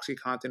drove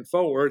OxyContin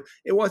forward.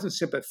 It wasn't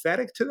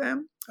sympathetic to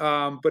them,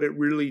 but it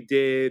really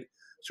did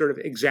sort of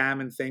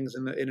examine things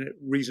in a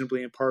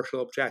reasonably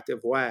impartial, objective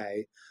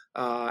way,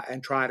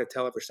 and try to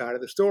tell every side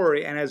of the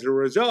story. And as a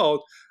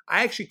result,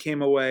 I actually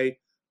came away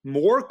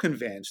more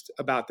convinced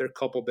about their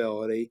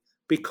culpability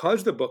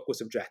because the book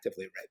was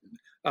objectively written.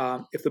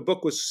 If the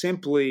book was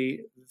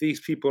simply,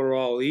 these people are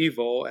all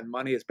evil and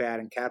money is bad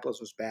and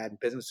capitalism is bad and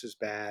business is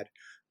bad,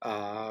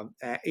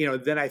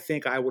 then I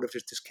think I would have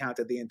just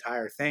discounted the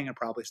entire thing and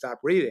probably stopped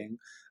reading,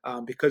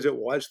 because it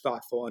was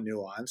thoughtful and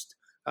nuanced.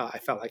 I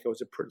felt like it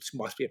was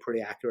must be a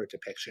pretty accurate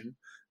depiction.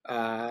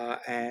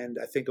 And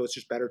I think it was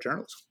just better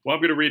journalism. Well,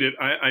 I'm going to read it.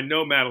 I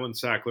know Madeline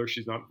Sackler.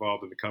 She's not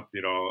involved in the company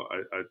at all.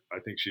 I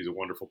think she's a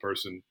wonderful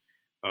person.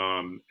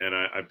 And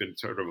I've been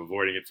sort of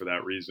avoiding it for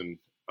that reason.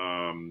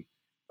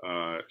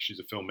 She's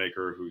a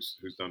filmmaker who's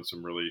done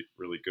some really,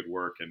 really good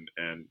work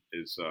and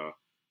is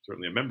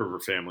certainly a member of her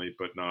family,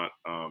 but not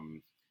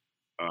in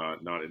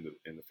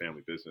the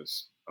family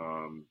business.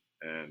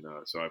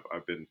 So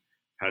I've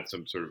had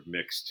some sort of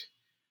mixed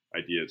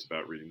ideas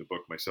about reading the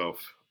book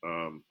myself.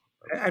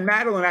 And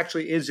Madeline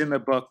actually is in the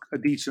book a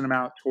decent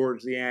amount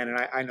towards the end, and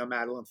I know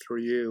Madeline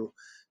through you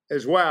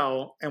as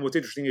well. And what's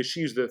interesting is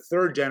she's the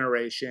third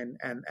generation,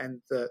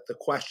 and the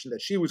question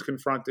that she was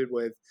confronted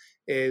with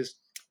is,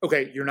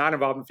 okay, you're not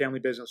involved in family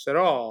business at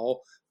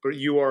all, but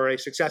you are a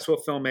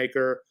successful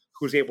filmmaker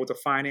who's able to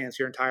finance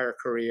your entire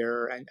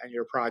career and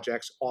your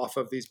projects off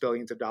of these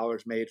billions of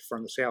dollars made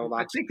from the sale of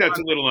OxyContin. I think that's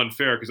a little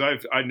unfair,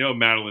 because I know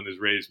Madeline has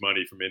raised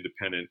money from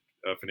independent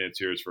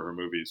financiers for her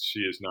movies.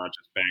 She has not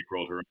just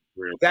bankrolled her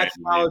career. That's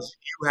knowledge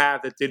you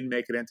have that didn't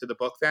make it into the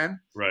book then?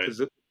 Right.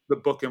 Because the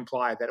book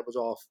implied that it was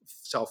all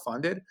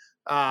self-funded.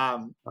 I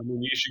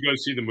mean, you should go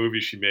see the movie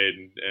she made,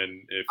 and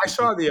if I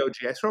saw the OG.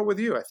 I saw it with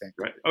you, I think.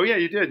 right. Oh yeah,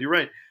 you did. You're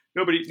right.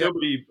 Nobody Yeah.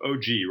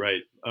 OG,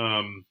 right?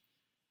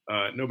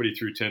 Nobody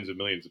threw tens of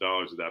millions of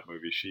dollars at that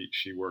movie.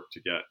 She worked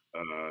to get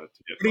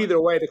But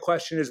either way, the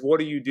question is, what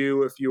do you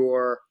do if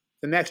you're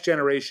the next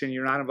generation?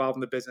 You're not involved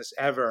in the business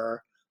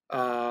ever.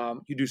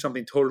 You do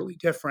something totally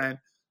different,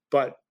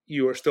 but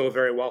you are still a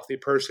very wealthy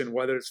person,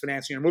 whether it's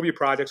financing your movie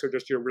projects or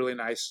just your really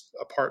nice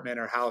apartment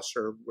or house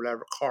or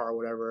whatever, car or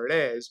whatever it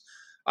is.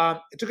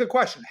 It's a good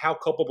question. How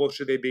culpable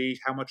should they be?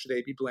 How much should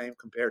they be blamed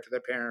compared to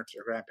their parents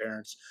or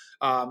grandparents?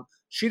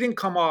 She didn't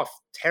come off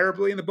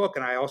terribly in the book,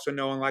 and I also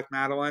know and like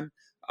Madeline,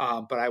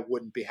 but I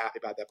wouldn't be happy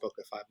about that book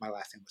if my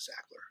last name was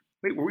Sackler.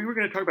 Wait, we were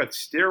going to talk about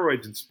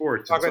steroids in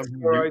sports. Talk about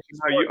steroids in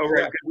sports,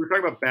 right, we were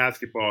talking about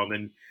basketball, and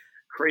then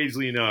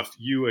crazily enough,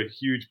 you, a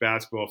huge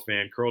basketball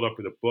fan, curled up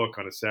with a book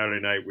on a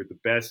Saturday night with the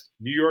best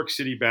New York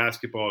City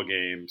basketball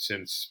game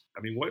since,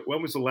 I mean,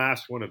 when was the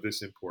last one of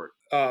this import?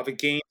 The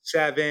Game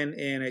 7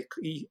 in a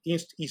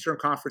Eastern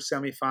Conference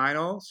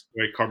semifinals.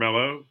 Right,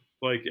 Carmelo?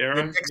 Like era?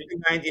 The Knicks in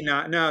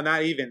 '99, no,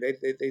 not even.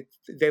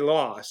 They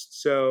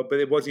lost. So, but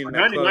it wasn't even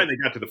that close. '99. They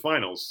got to the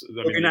finals. I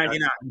mean,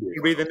 '99.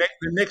 The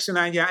Knicks in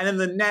 '99, and then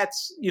the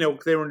Nets.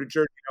 They were in New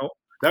Jersey.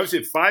 That was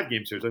it. 5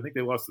 game series. I think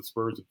they lost the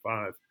Spurs in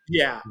 5.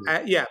 Yeah,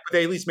 but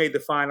they at least made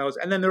the finals.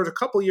 And then there was a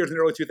couple of years in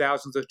the early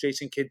 2000s of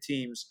Jason Kidd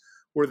teams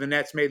where the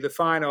Nets made the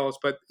finals,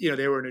 but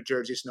they were in New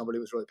Jersey, so nobody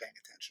was really paying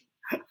attention.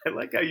 I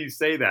like how you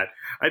say that.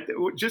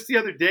 Just the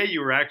other day, you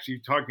were actually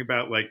talking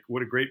about like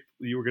what a great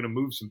you were going to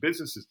move some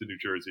businesses to New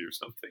Jersey or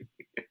something.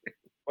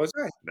 Was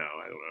I? No,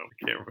 I don't know. I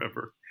can't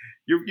remember.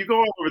 You go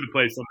all over the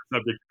place on the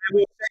subject. I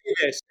will say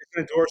this: it's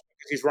an endorsement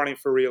because he's running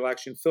for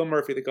re-election. Phil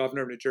Murphy, the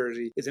governor of New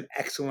Jersey, is an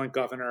excellent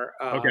governor.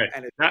 Okay,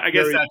 and I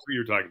guess that's what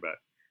you're talking about.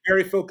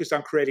 Very focused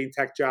on creating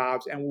tech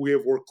jobs, and we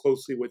have worked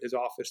closely with his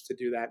office to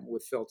do that and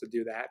with Phil to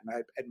do that, and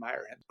I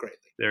admire him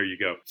greatly. There you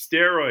go.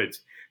 Steroids.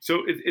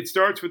 So it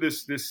starts with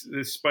this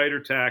spider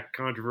tack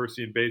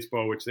controversy in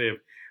baseball, which they have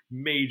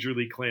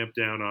majorly clamped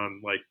down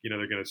on. Like they're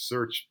going to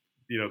search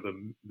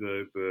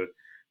the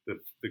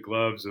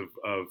gloves of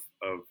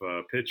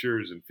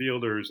pitchers and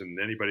fielders, and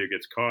anybody who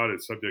gets caught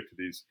is subject to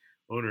these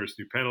onerous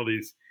new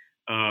penalties.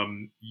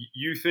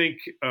 You think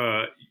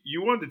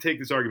you wanted to take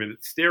this argument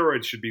that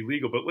steroids should be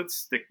legal, but let's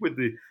stick with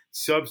the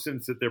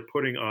substance that they're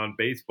putting on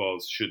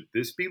baseballs. Should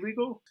this be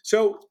legal?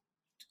 So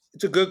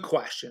it's a good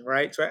question,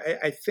 right? So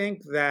I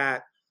think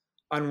that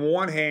on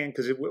one hand,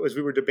 because as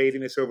we were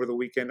debating this over the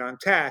weekend on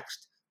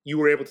text, you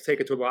were able to take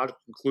it to a logical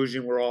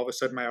conclusion where all of a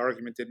sudden my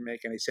argument didn't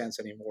make any sense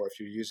anymore if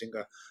you're using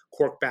a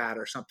cork bat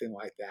or something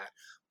like that.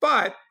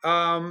 But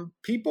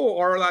people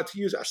are allowed to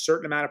use a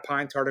certain amount of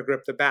pine tar to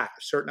grip the bat,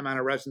 a certain amount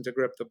of resin to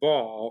grip the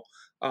ball.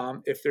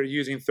 If they're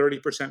using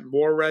 30%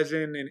 more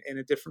resin in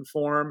a different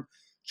form,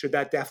 should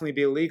that definitely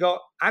be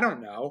illegal? I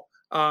don't know.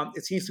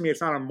 It seems to me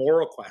it's not a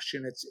moral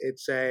question.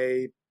 It's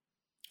a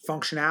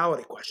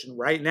functionality question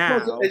right now.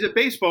 Well, as a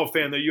baseball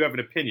fan, though, you have an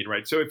opinion,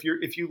 right? So if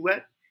you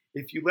let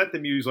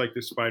them use like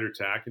the spider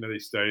tack, they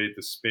studied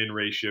the spin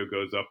ratio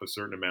goes up a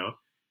certain amount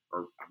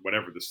or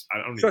whatever this. I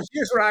don't. So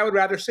here's what I would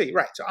rather see.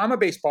 Right. So I'm a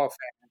baseball fan.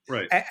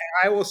 Right. And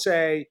I will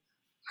say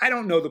I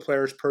don't know the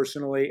players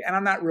personally, and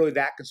I'm not really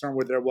that concerned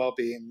with their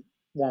well-being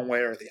one way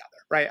or the other.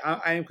 Right.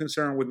 I am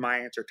concerned with my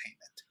entertainment.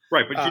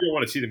 Right, but you don't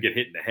want to see them get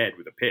hit in the head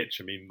with a pitch.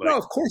 I mean, no,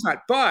 of course not.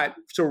 But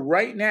so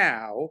right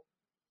now,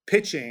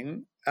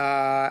 pitching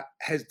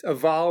has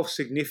evolved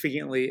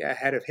significantly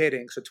ahead of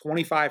hitting. So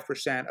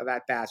 25% of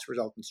at-bats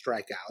result in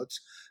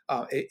strikeouts.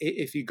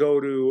 If you go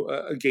to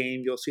a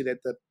game, you'll see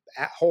that the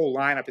whole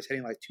lineup is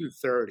hitting like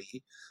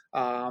 230.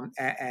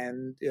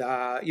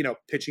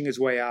 Pitching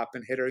is way up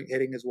and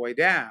hitting is way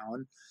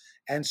down.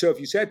 And so if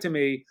you said to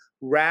me,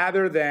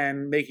 rather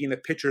than making the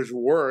pitchers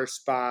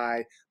worse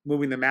by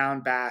moving the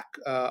mound back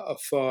a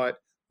foot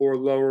or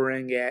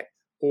lowering it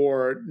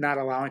or not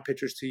allowing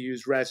pitchers to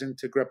use resin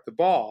to grip the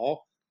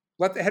ball,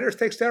 let the hitters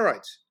take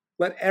steroids.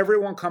 Let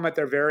everyone come at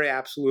their very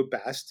absolute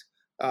best.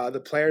 The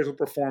players will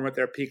perform at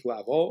their peak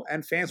level,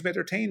 and fans will be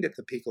entertained at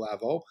the peak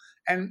level.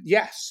 And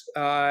yes,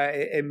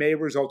 it may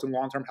result in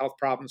long-term health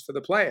problems for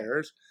the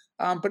players,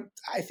 but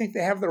I think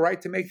they have the right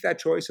to make that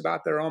choice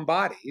about their own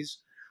bodies.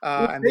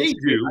 And they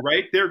do,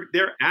 right?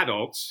 They're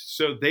adults,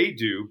 so they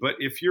do. But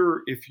if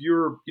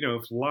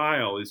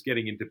Lyle is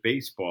getting into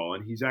baseball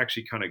and he's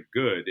actually kind of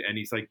good, and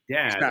he's like,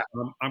 Dad,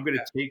 I'm going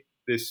to take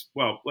this.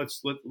 Well,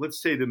 let's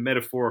say the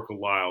metaphorical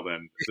Lyle,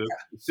 then the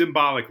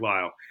symbolic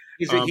Lyle.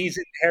 He's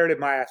inherited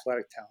my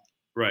athletic talent.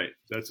 Right,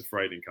 that's a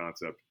frightening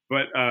concept.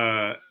 But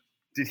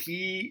did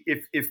he?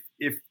 If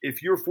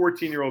your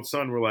 14-year-old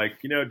son were like,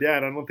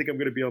 Dad, I don't think I'm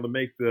going to be able to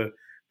make the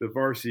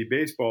varsity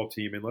baseball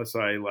team unless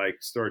I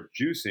start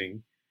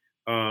juicing.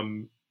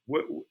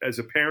 What, as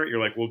a parent,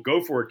 you're like, well,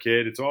 go for it,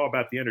 kid. It's all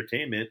about the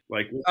entertainment.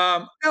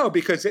 No,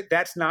 because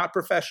that's not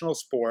professional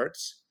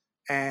sports,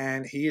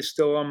 and he is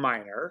still a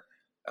minor.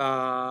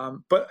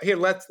 But here,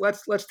 let's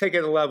take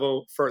it a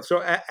level further.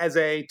 So, as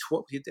a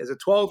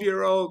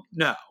 12-year-old,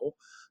 no.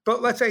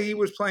 But let's say he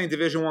was playing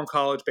Division I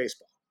college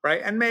baseball,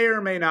 right? And may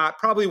or may not,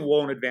 probably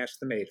won't advance to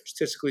the majors.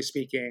 Statistically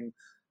speaking,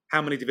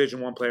 how many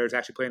Division I players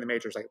actually play in the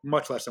majors? Like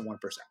much less than 1%,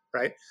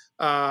 right? Yes,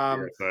 I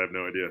have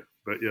no idea,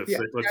 but yes, Yeah,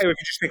 let's. if you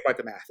just think about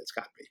the math, it's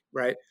got to be,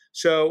 right?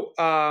 So,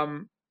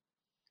 or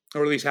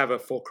at least have a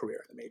full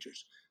career in the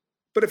majors.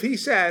 But if he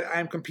said,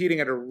 I'm competing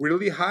at a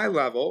really high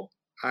level,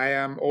 I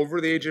am over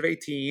the age of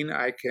 18,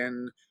 I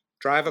can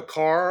drive a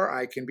car,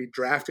 I can be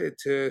drafted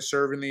to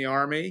serve in the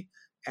Army,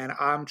 and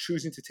I'm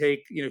choosing to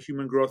take,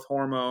 human growth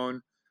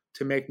hormone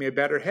to make me a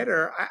better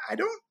hitter, I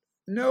don't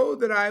know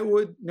that I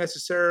would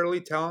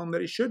necessarily tell him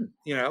that he shouldn't.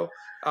 I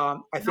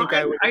No, think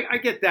I would. I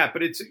get that,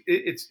 but it's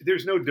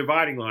there's no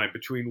dividing line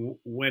between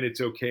when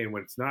it's okay and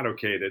when it's not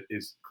okay that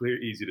is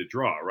easy to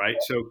draw, right?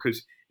 So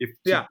because if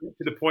Yeah, to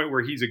the point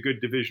where he's a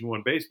good Division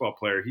I baseball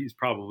player, he's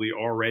probably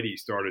already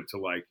started to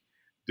like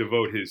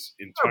devote his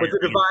entire. but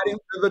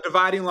the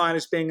dividing line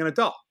is being an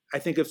adult. I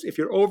think if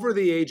you're over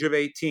the age of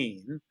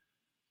 18,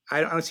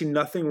 I don't see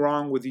nothing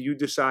wrong with you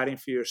deciding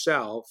for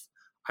yourself,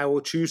 I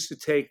will choose to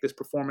take this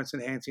performance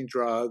enhancing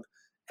drug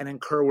and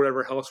incur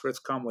whatever health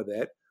risks come with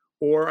it,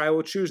 or I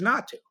will choose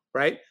not to,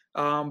 right?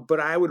 But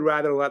I would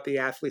rather let the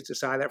athletes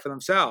decide that for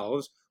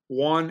themselves.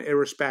 One, it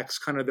respects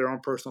kind of their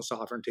own personal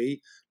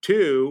sovereignty.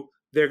 Two,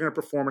 they're going to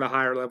perform at a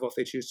higher level if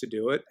they choose to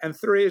do it. And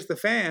three, as the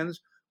fans,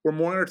 we're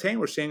more entertained.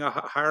 We're seeing a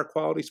higher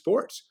quality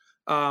sports.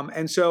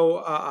 And so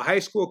a high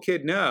school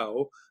kid,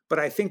 no, but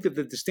I think that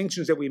the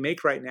distinctions that we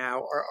make right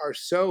now are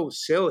so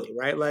silly,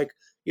 right? Like,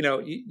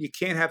 you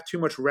can't have too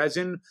much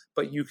resin,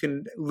 but you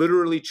can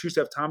literally choose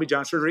to have Tommy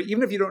John surgery,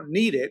 even if you don't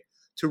need it,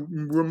 to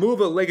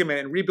remove a ligament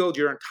and rebuild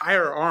your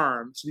entire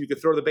arm so you can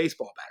throw the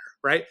baseball better,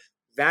 right?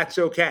 That's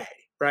okay,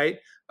 right?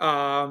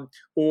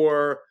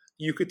 Or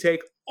you could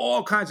take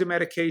all kinds of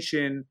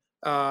medication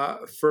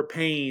for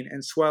pain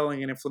and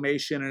swelling and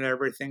inflammation and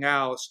everything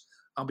else.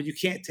 But you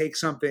can't take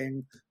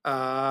something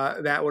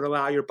that would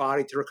allow your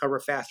body to recover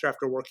faster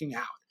after working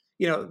out.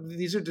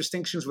 These are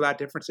distinctions without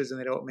differences and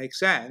they don't make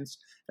sense.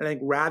 And I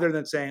think rather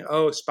than saying,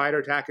 oh, spider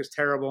attack is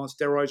terrible and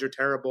steroids are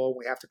terrible,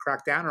 we have to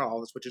crack down on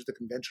all this, which is the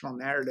conventional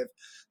narrative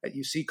that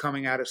you see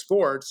coming out of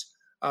sports,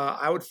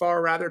 I would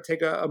far rather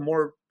take a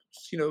more,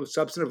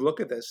 substantive look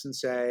at this and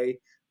say,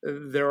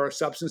 there are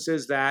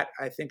substances that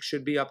I think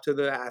should be up to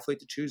the athlete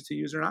to choose to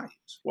use or not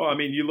use. Well, I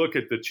mean, you look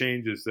at the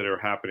changes that are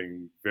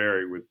happening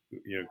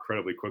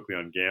incredibly quickly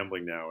on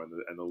gambling now, and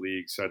the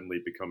league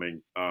suddenly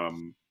becoming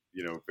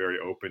very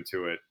open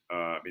to it.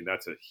 I mean,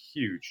 that's a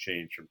huge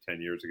change from 10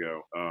 years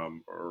ago,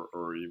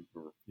 or even,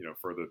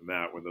 further than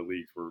that, when the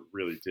leagues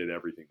really did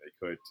everything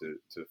they could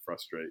to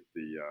frustrate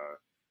the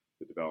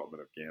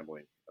development of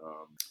gambling.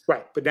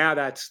 Right, but now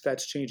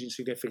that's changing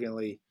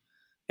significantly.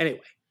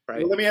 Anyway.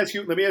 Right. Well, let me ask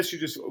you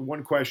just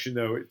one question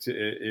though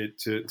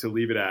to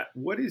leave it at.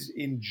 What is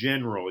in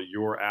general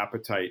your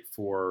appetite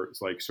for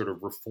like sort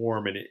of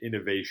reform and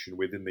innovation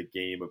within the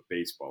game of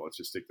baseball? Let's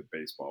just stick to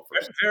baseball for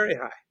a second. Very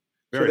high.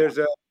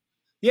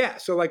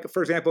 So like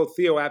for example,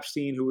 Theo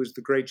Epstein, who was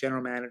the great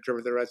general manager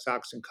of the Red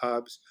Sox and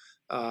Cubs,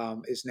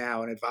 is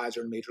now an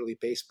advisor in Major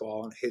League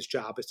Baseball, and his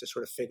job is to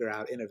sort of figure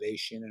out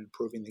innovation and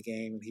improving the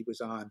game. And he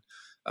was on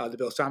the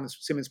Bill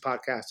Simmons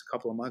podcast a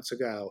couple of months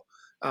ago.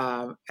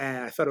 And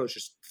I thought it was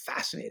just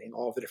fascinating,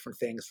 all the different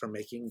things from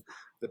making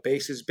the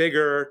bases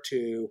bigger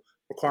to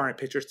requiring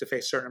pitchers to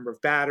face a certain number of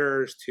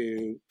batters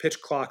to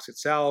pitch clocks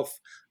itself.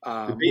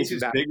 The base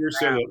is bigger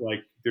so that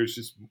like there's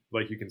just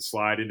like you can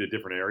slide into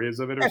different areas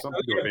of it or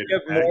something.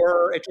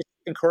 It just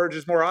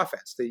encourages more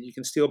offense. That you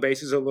can steal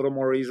bases a little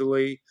more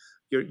easily.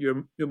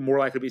 You're more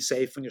likely to be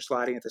safe when you're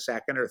sliding into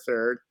second or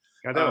third.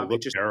 God, that would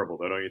look terrible,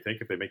 though, don't you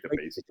think, if they make the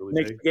bases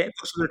really big?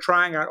 So they're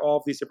trying out all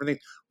of these different things.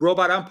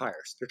 Robot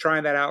umpires, they're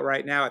trying that out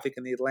right now, I think,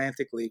 in the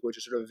Atlantic League, which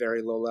is sort of a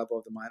very low level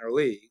of the minor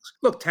leagues.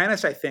 Look,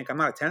 tennis, I think, I'm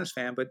not a tennis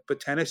fan, but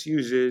tennis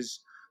uses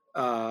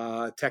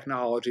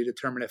technology to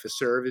determine if a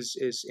serve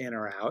is in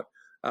or out.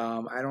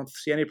 I don't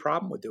see any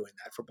problem with doing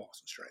that for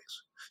balls and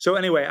strikes. So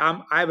anyway,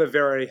 I have a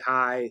very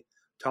high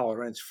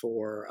tolerance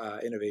for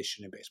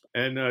innovation in baseball.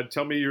 And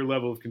tell me your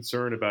level of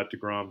concern about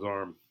DeGrom's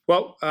arm.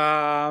 Well,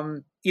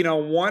 on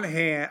one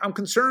hand, I'm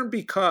concerned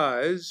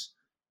because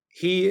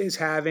he is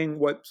having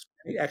what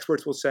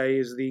experts will say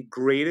is the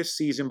greatest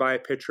season by a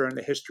pitcher in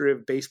the history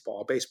of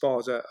baseball. Baseball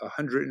is a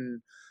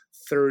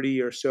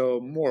 130 or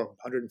so more,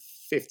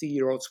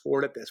 150-year-old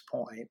sport at this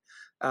point.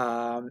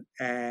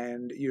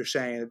 And you're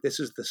saying that this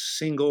is the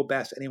single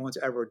best anyone's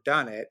ever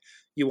done it.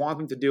 You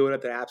want him to do it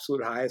at the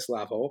absolute highest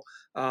level.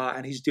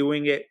 And he's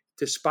doing it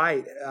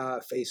despite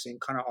facing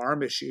kind of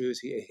arm issues.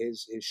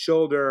 His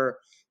shoulder,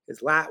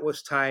 his lat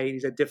was tight.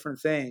 He's had different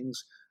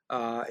things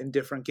in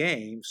different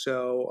games.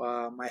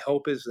 So my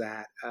hope is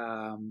that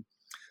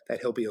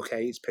he'll be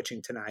okay. He's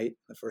pitching tonight,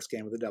 the first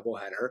game of the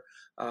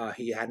doubleheader.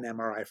 He had an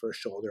MRI for his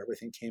shoulder.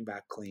 Everything came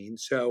back clean.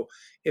 So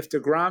if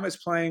DeGrom is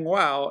playing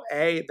well,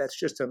 A, that's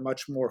just a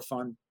much more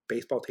fun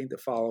baseball team to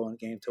follow and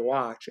game to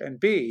watch. And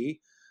B,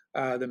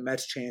 the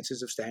Mets'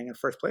 chances of staying in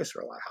first place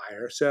are a lot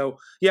higher. So,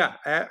 yeah,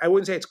 I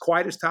wouldn't say it's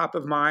quite as top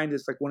of mind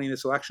as like winning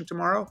this election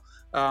tomorrow,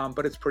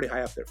 but it's pretty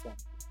high up there for him.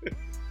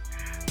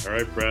 All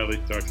right, Bradley.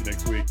 Talk to you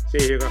next week.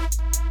 See you,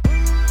 Hugo.